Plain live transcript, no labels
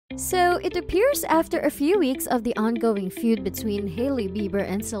So, it appears after a few weeks of the ongoing feud between Hailey Bieber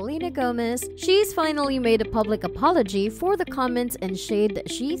and Selena Gomez, she's finally made a public apology for the comments and shade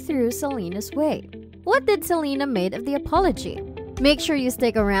that she threw Selena's way. What did Selena make of the apology? Make sure you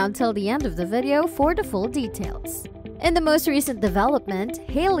stick around till the end of the video for the full details. In the most recent development,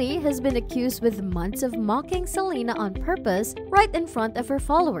 Hailey has been accused with months of mocking Selena on purpose right in front of her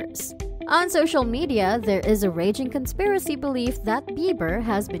followers. On social media, there is a raging conspiracy belief that Bieber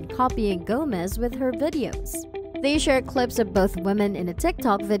has been copying Gomez with her videos. They share clips of both women in a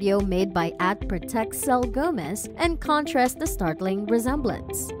TikTok video made by @ProtectCellGomez and contrast the startling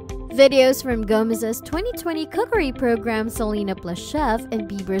resemblance. Videos from Gomez's 2020 cookery program Selena Plus Chef and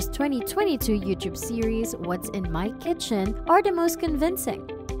Bieber's 2022 YouTube series What's in My Kitchen are the most convincing.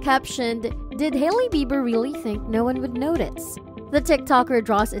 Captioned, "Did Hailey Bieber really think no one would notice?" The TikToker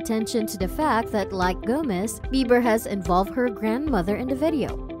draws attention to the fact that, like Gomez, Bieber has involved her grandmother in the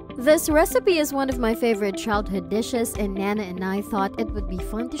video. "This recipe is one of my favorite childhood dishes and Nana and I thought it would be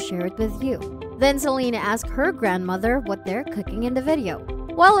fun to share it with you." Then Selena asks her grandmother what they're cooking in the video.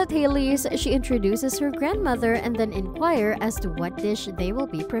 While at Hailey's, she introduces her grandmother and then inquires as to what dish they will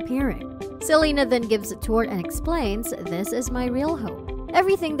be preparing. Selena then gives a tour and explains, "This is my real home.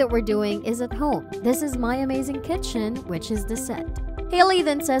 Everything that we're doing is at home. This is my amazing kitchen, which is the set." Hailey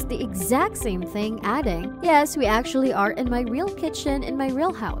then says the exact same thing, adding, "Yes, we actually are in my real kitchen in my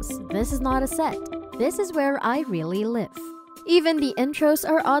real house. This is not a set. This is where I really live." Even the intros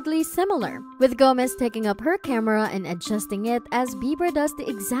are oddly similar, with Gomez taking up her camera and adjusting it as Bieber does the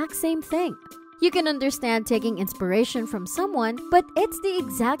exact same thing. You can understand taking inspiration from someone, but it's the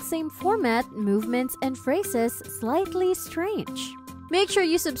exact same format, movements, and phrases, slightly strange. Make sure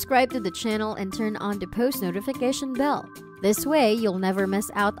you subscribe to the channel and turn on the post notification bell. This way, you'll never miss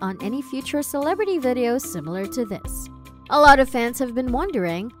out on any future celebrity videos similar to this. A lot of fans have been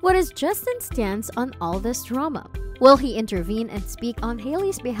wondering, what is Justin's stance on all this drama? Will he intervene and speak on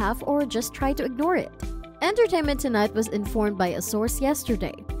Hailey's behalf or just try to ignore it? Entertainment Tonight was informed by a source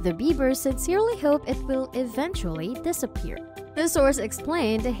yesterday. The Biebers sincerely hope it will eventually disappear. The source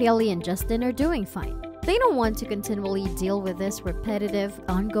explained Hailey and Justin are doing fine. They don't want to continually deal with this repetitive,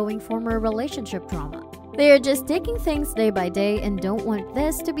 ongoing former relationship drama. They are just taking things day by day and don't want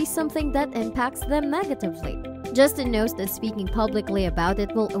this to be something that impacts them negatively. Justin knows that speaking publicly about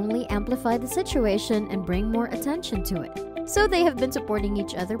it will only amplify the situation and bring more attention to it, so they have been supporting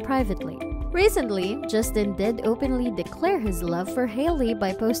each other privately. Recently, Justin did openly declare his love for Hailey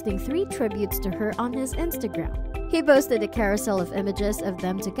by posting 3 tributes to her on his Instagram. He posted a carousel of images of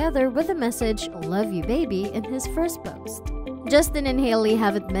them together with the message, "Love you baby," in his first post. Justin and Hailey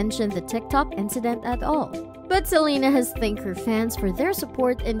haven't mentioned the TikTok incident at all, but Selena has thanked her fans for their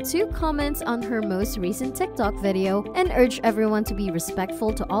support in 2 comments on her most recent TikTok video and urged everyone to be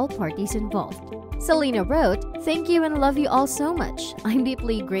respectful to all parties involved. Selena wrote, "Thank you and love you all so much. I'm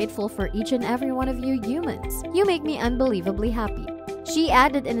deeply grateful for each and every one of you humans. You make me unbelievably happy." She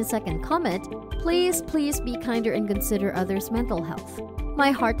added in a second comment, Please be kinder and consider others' mental health.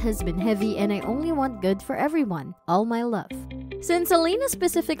 My heart has been heavy and I only want good for everyone. All my love." Since Selena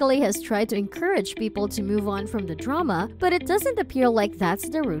specifically has tried to encourage people to move on from the drama, but it doesn't appear like that's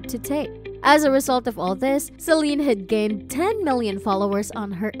the route to take. As a result of all this, Selena had gained 10 million followers on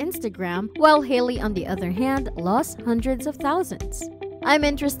her Instagram, while Hailey, on the other hand, lost hundreds of thousands. I'm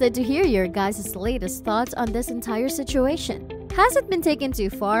interested to hear your guys' latest thoughts on this entire situation. Has it been taken too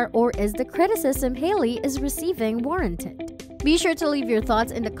far, or is the criticism Hailey is receiving warranted? Be sure to leave your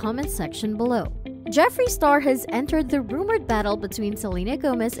thoughts in the comments section below. Jeffree Star has entered the rumored battle between Selena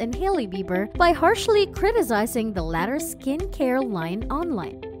Gomez and Hailey Bieber by harshly criticizing the latter's skincare line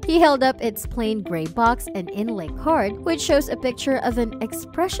online. He held up its plain gray box and inlay card, which shows a picture of an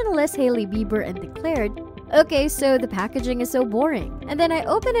expressionless Hailey Bieber, and declared, "Okay, so the packaging is so boring. And then I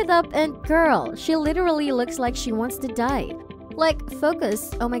open it up and girl, she literally looks like she wants to die. Like, focus,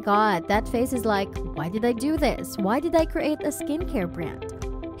 oh my god, that face is like, why did I do this? Why did I create a skincare brand?"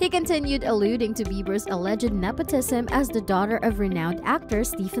 He continued alluding to Bieber's alleged nepotism as the daughter of renowned actor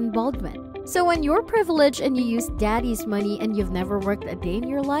Stephen Baldwin. So when you're privileged and you use daddy's money and you've never worked a day in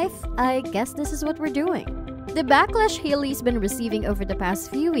your life, I guess this is what we're doing. The backlash Hailey's been receiving over the past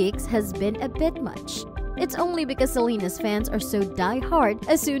few weeks has been a bit much. It's only because Selena's fans are so die-hard,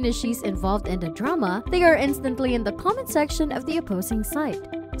 as soon as she's involved in the drama, they are instantly in the comment section of the opposing side.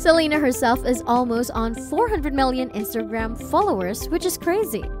 Selena herself is almost on 400 million Instagram followers, which is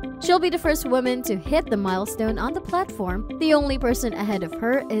crazy. She'll be the first woman to hit the milestone on the platform. The only person ahead of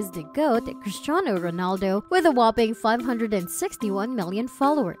her is the GOAT, Cristiano Ronaldo, with a whopping 561 million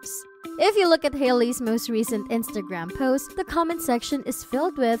followers. If you look at Hailey's most recent Instagram post, the comment section is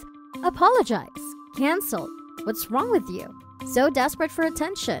filled with "Apologize," "Cancelled," "What's wrong with you?" "So desperate for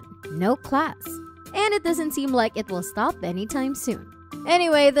attention," "No class." And it doesn't seem like it will stop anytime soon.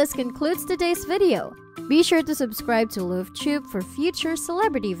 Anyway, this concludes today's video. Be sure to subscribe to Loaf Tube for future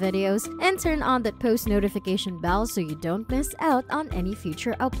celebrity videos and turn on that post notification bell so you don't miss out on any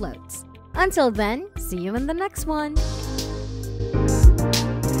future uploads. Until then, see you in the next one!